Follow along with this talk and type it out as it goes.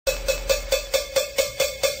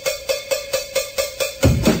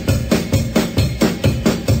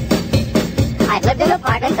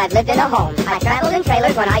I've lived in a home. I traveled in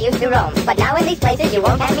trailers when I used to roam. But now in these places you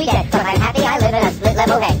won't catch me dead, cause I'm happy I live in a split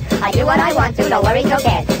level head. I do what I want to, no worries, no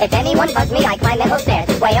cares. If anyone bugs me, I climb metal stairs,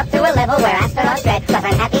 way up to a level where astronauts tread, cause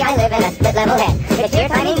I'm happy I live in a split level head. If sheer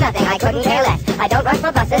time means nothing, I couldn't care less. I don't rush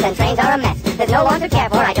for buses and trains are a mess. There's no one to care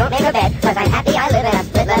for, I don't make a bed, cause I'm happy I live in a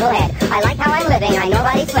split level head. I like how I'm living, I'm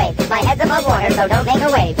nobody's slave. My head's above water, so don't make a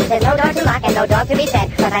wave. There's no door to lock and no dog to be fed,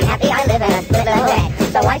 cause I'm happy I live in a split level head.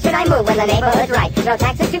 So why should I move when the neighborhood's right? No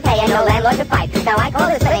taxes to pay and no landlord to fight. Now I call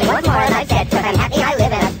this living once more as I've said, cause I'm happy I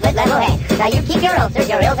live in a split level head. Now you keep your ulcers,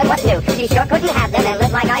 your ills and what's new. You sure couldn't have them and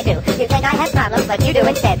live like I do. You think I have problems, but you do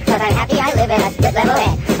instead, cause I'm happy I live in a split level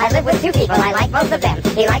head. I live with two people, I like both of them.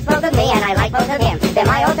 He likes both of me and I like both of him. They're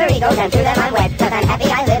my alter egos and to them I'm wed, cause I'm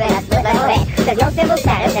happy I live in a split level head. There's no civil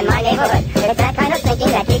status in my neighborhood. It's that kind of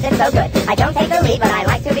thinking that keeps it so good. I don't take the lead, but I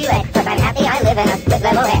like to be led, cause I'm happy I live in a split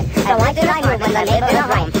level head. So why did I move when the neighborhood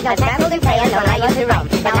home? I traveled in prayers when I used to roam.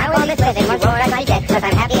 But now in this living you roar as I get, cause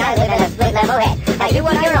I'm happy I live in a split level head. I do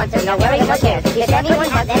what I want to, no worries or cares. If anyone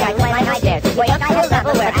has it, I play like I dare. Way up to a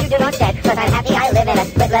level where I do not shed, cause I'm happy I live in a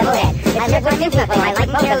split level head. I live with new people, I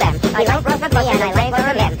like most of them. I like both of me and I like both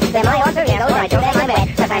of them. They're my alter egos, I don't make my bed,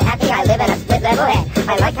 cause I'm happy I live in a split level head.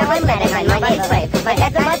 I like how I'm led and I'm my native slave. My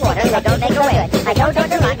head's above water, so don't make a wave. I don't talk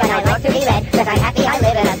to me, but I like to be led, cause I'm happy I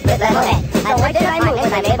live in a split level head. So why did I move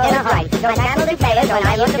when I'm able to hide? So I traveled in trailers when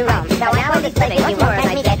I used to roam. So now in this living you won't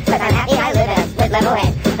catch me dead, cause I'm happy I live in a split level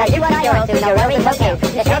head. I do what I want to, no worries, no cares.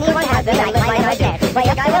 If anyone has it, I live like I dare. Way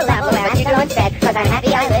up to a level where I do instead, cause I'm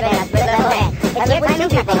happy I live in a split level head. If you're finding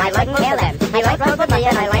people, I like more them. I like both of me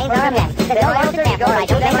and I like both of them. There's no one to care for, I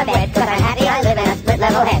don't make a bed, cause I'm happy I live in a split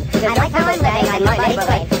level head. I like how I'm living, I'm my native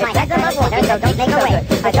slave. My head's above water, so don't take away.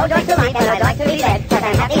 I don't like to like and I like to be led, cause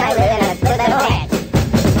I'm happy I live in a split level head.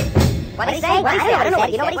 What did he say? I don't know what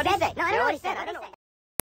he said. No, I don't know what he said.